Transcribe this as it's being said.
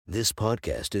This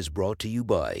podcast is brought to you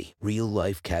by Real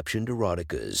Life Captioned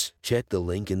Eroticas. Check the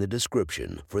link in the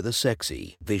description for the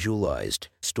sexy, visualized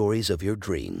stories of your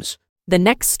dreams. The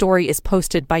next story is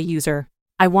posted by user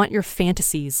I Want Your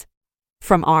Fantasies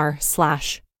from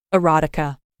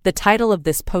r/erotica. The title of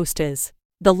this post is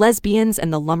The Lesbians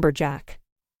and the Lumberjack.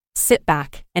 Sit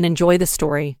back and enjoy the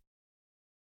story.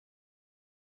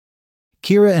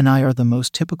 Kira and I are the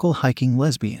most typical hiking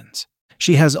lesbians.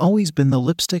 She has always been the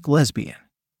lipstick lesbian,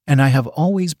 and I have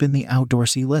always been the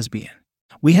outdoorsy lesbian.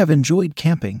 We have enjoyed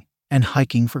camping and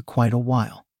hiking for quite a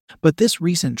while, but this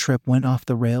recent trip went off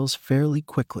the rails fairly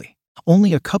quickly.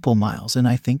 Only a couple miles and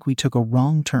I think we took a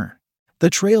wrong turn.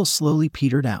 The trail slowly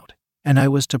petered out, and I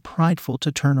was too prideful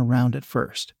to turn around at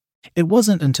first. It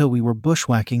wasn't until we were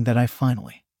bushwhacking that I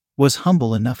finally was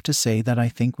humble enough to say that I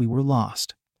think we were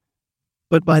lost.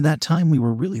 But by that time we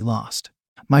were really lost.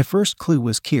 My first clue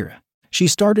was Kira. She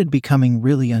started becoming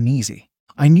really uneasy.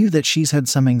 I knew that she's had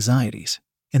some anxieties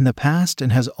in the past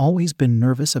and has always been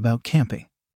nervous about camping,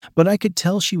 but I could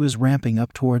tell she was ramping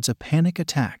up towards a panic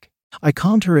attack. I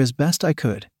calmed her as best I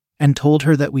could and told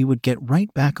her that we would get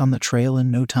right back on the trail in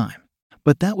no time.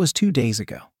 But that was 2 days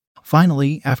ago.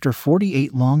 Finally, after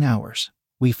 48 long hours,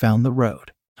 we found the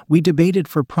road. We debated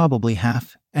for probably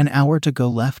half an hour to go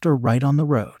left or right on the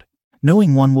road,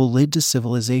 knowing one will lead to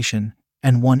civilization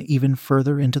and one even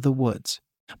further into the woods.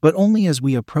 But only as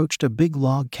we approached a big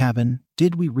log cabin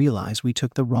did we realize we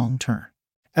took the wrong turn.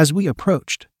 As we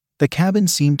approached, the cabin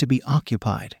seemed to be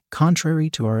occupied, contrary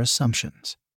to our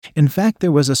assumptions. In fact,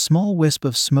 there was a small wisp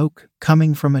of smoke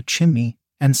coming from a chimney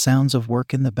and sounds of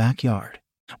work in the backyard.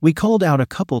 We called out a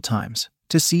couple times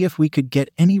to see if we could get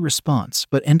any response,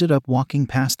 but ended up walking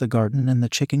past the garden and the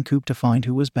chicken coop to find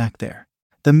who was back there.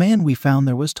 The man we found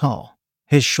there was tall,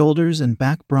 his shoulders and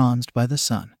back bronzed by the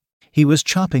sun. He was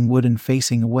chopping wood and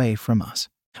facing away from us.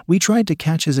 We tried to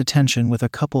catch his attention with a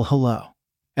couple hellos,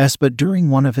 but during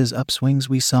one of his upswings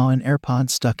we saw an AirPod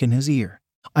stuck in his ear.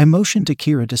 I motioned to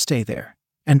Kira to stay there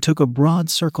and took a broad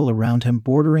circle around him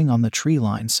bordering on the tree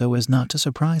line so as not to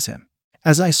surprise him.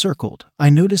 As I circled, I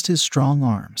noticed his strong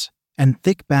arms and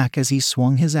thick back as he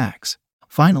swung his axe.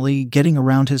 Finally, getting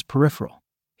around his peripheral,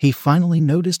 he finally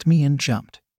noticed me and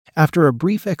jumped. After a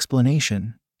brief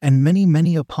explanation and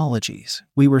many apologies,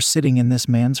 we were sitting in this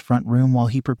man's front room while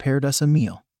he prepared us a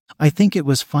meal. I think it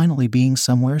was finally being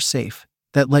somewhere safe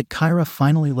that let Kira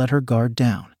finally let her guard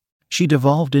down. She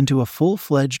devolved into a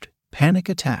full-fledged panic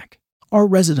attack. Our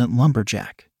resident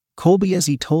lumberjack, Colby, as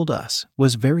he told us,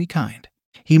 was very kind.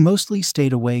 He mostly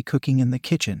stayed away cooking in the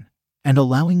kitchen and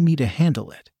allowing me to handle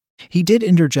it. He did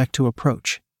interject to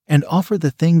approach and offer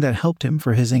the thing that helped him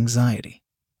for his anxiety,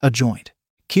 a joint.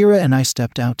 Kira and I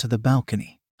stepped out to the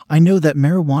balcony. I know that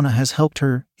marijuana has helped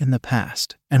her in the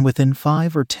past, and within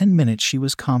 5 or 10 minutes she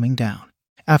was calming down.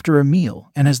 After a meal,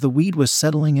 and as the weed was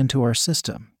settling into our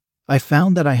system, I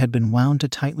found that I had been wound too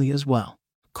tightly as well.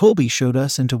 Colby showed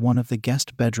us into one of the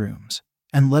guest bedrooms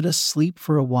and let us sleep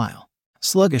for a while.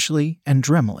 Sluggishly and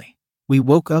dreamily, we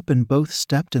woke up and both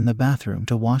stepped in the bathroom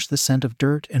to wash the scent of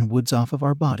dirt and woods off of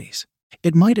our bodies.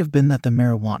 It might have been that the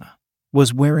marijuana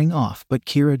was wearing off, but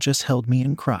Kira just held me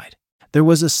and cried. There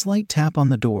was a slight tap on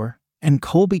the door, and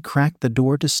Colby cracked the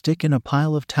door to stick in a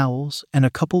pile of towels and a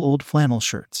couple old flannel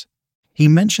shirts. He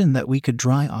mentioned that we could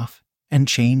dry off and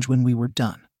change when we were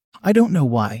done. I don't know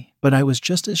why, but I was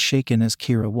just as shaken as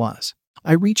Kira was.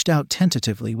 I reached out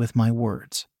tentatively with my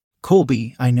words.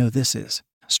 Colby, I know this is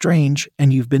strange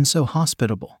and you've been so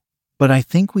hospitable, but I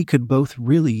think we could both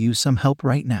really use some help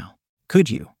right now. Could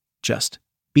you just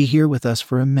be here with us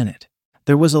for a minute?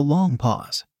 There was a long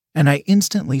pause, and I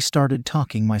instantly started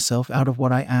talking myself out of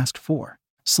what I asked for.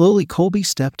 Slowly, Colby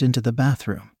stepped into the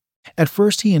bathroom. At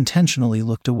first, he intentionally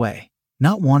looked away,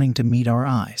 not wanting to meet our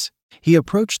eyes. He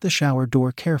approached the shower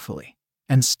door carefully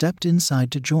and stepped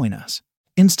inside to join us.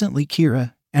 Instantly,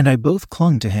 Kira and I both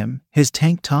clung to him. His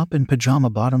tank top and pajama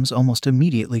bottoms almost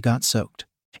immediately got soaked.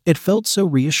 It felt so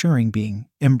reassuring being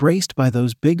embraced by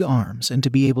those big arms and to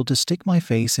be able to stick my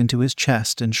face into his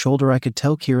chest and shoulder. I could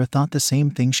tell Kira thought the same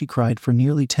thing. She cried for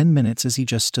nearly 10 minutes as he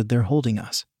just stood there holding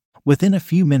us. Within a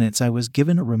few minutes, I was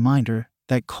given a reminder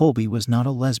that Colby was not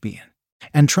a lesbian.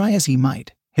 And try as he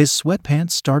might, his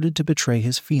sweatpants started to betray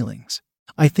his feelings.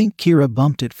 I think Kira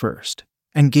bumped it first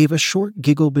and gave a short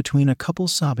giggle between a couple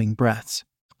sobbing breaths.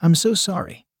 I'm so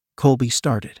sorry, Colby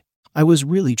started. I was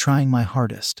really trying my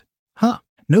hardest. Huh,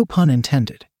 no pun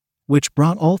intended. Which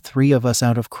brought all three of us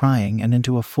out of crying and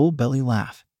into a full belly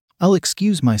laugh. I'll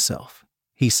excuse myself,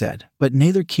 he said, but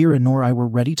neither Kira nor I were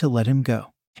ready to let him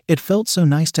go. It felt so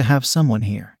nice to have someone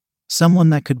here, someone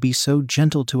that could be so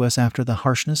gentle to us after the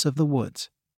harshness of the woods.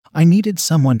 I needed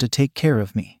someone to take care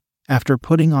of me, after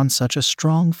putting on such a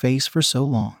strong face for so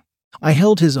long. I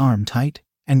held his arm tight,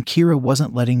 and Kira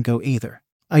wasn't letting go either.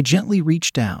 I gently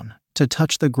reached down to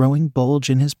touch the growing bulge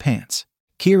in his pants.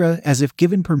 Kira, as if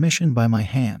given permission by my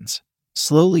hands,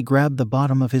 slowly grabbed the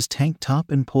bottom of his tank top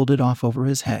and pulled it off over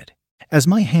his head. As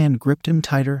my hand gripped him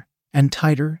tighter and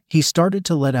tighter, he started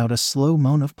to let out a slow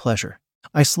moan of pleasure.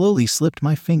 I slowly slipped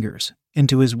my fingers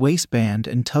into his waistband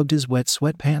and tugged his wet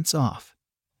sweatpants off,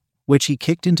 which he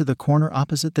kicked into the corner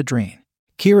opposite the drain.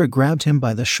 Kira grabbed him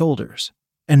by the shoulders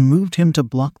and moved him to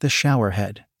block the shower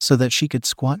head so that she could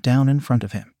squat down in front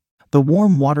of him. The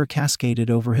warm water cascaded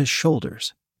over his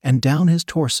shoulders and down his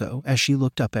torso as she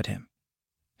looked up at him,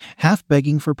 half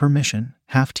begging for permission,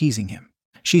 half teasing him.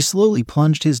 She slowly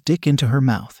plunged his dick into her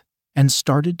mouth and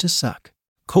started to suck.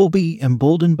 Colby,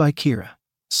 emboldened by Kira,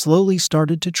 slowly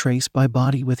started to trace my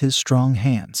body with his strong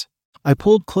hands. I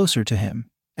pulled closer to him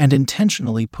and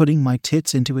intentionally putting my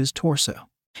tits into his torso.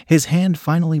 His hand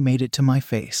finally made it to my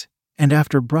face, and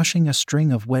after brushing a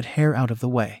string of wet hair out of the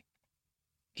way,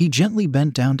 he gently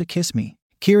bent down to kiss me.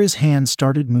 Kira's hand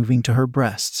started moving to her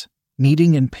breasts,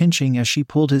 kneading and pinching as she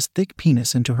pulled his thick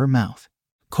penis into her mouth.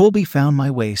 Colby found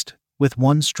my waist with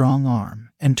one strong arm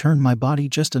and turned my body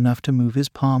just enough to move his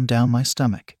palm down my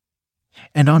stomach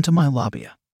and onto my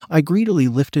labia. I greedily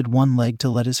lifted one leg to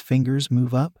let his fingers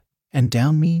move up and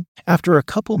down me. After a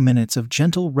couple minutes of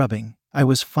gentle rubbing, I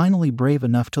was finally brave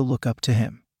enough to look up to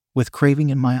him, with craving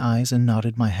in my eyes, and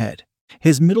nodded my head.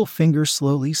 His middle finger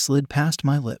slowly slid past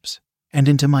my lips and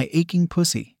into my aching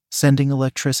pussy, sending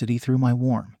electricity through my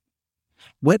warm,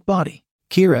 wet body.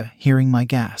 Kira, hearing my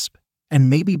gasp, and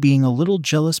maybe being a little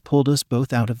jealous, pulled us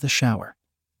both out of the shower,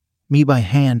 me by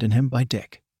hand and him by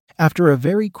dick. After a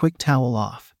very quick towel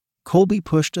off, Colby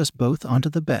pushed us both onto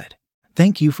the bed.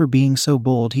 "Thank you for being so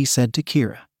bold," he said to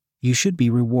Kira. "You should be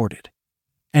rewarded."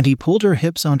 And he pulled her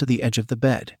hips onto the edge of the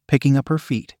bed, picking up her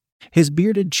feet. His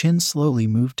bearded chin slowly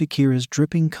moved to Kira's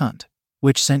dripping cunt,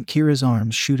 which sent Kira's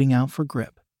arms shooting out for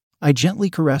grip. I gently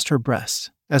caressed her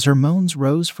breasts as her moans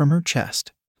rose from her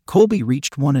chest. Colby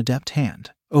reached one adept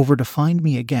hand over to find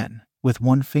me again, with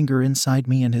one finger inside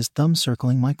me and his thumb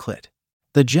circling my clit.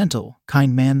 The gentle,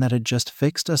 kind man that had just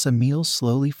fixed us a meal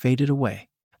slowly faded away.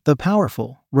 The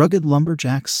powerful, rugged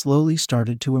lumberjack slowly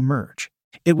started to emerge.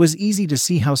 It was easy to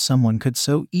see how someone could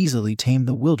so easily tame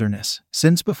the wilderness,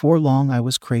 since before long I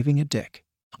was craving a dick.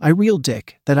 A real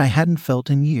dick that I hadn't felt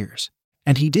in years.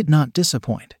 And he did not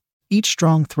disappoint. Each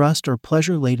strong thrust or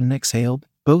pleasure-laden exhale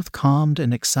both calmed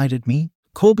and excited me.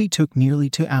 Colby took nearly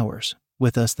 2 hours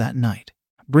with us that night,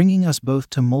 bringing us both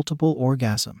to multiple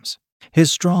orgasms.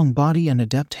 His strong body and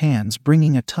adept hands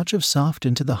bringing a touch of soft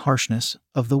into the harshness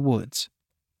of the woods,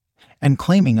 and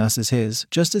claiming us as his,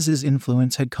 just as his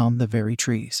influence had calmed the very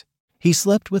trees. He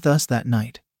slept with us that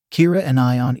night, Kira and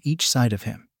I on each side of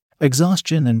him.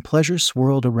 Exhaustion and pleasure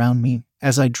swirled around me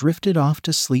as I drifted off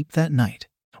to sleep that night.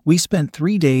 We spent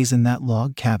 3 days in that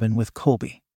log cabin with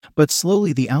Colby, but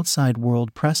slowly the outside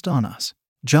world pressed on us.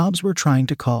 Jobs were trying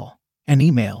to call, and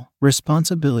email,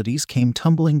 responsibilities came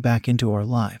tumbling back into our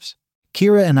lives.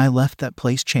 Kira and I left that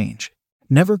place changed,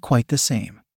 never quite the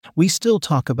same. We still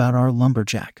talk about our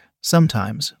lumberjack,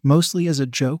 sometimes, mostly as a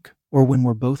joke, or when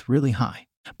we're both really high.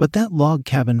 But that log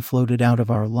cabin floated out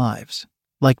of our lives,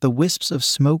 like the wisps of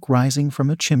smoke rising from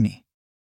a chimney.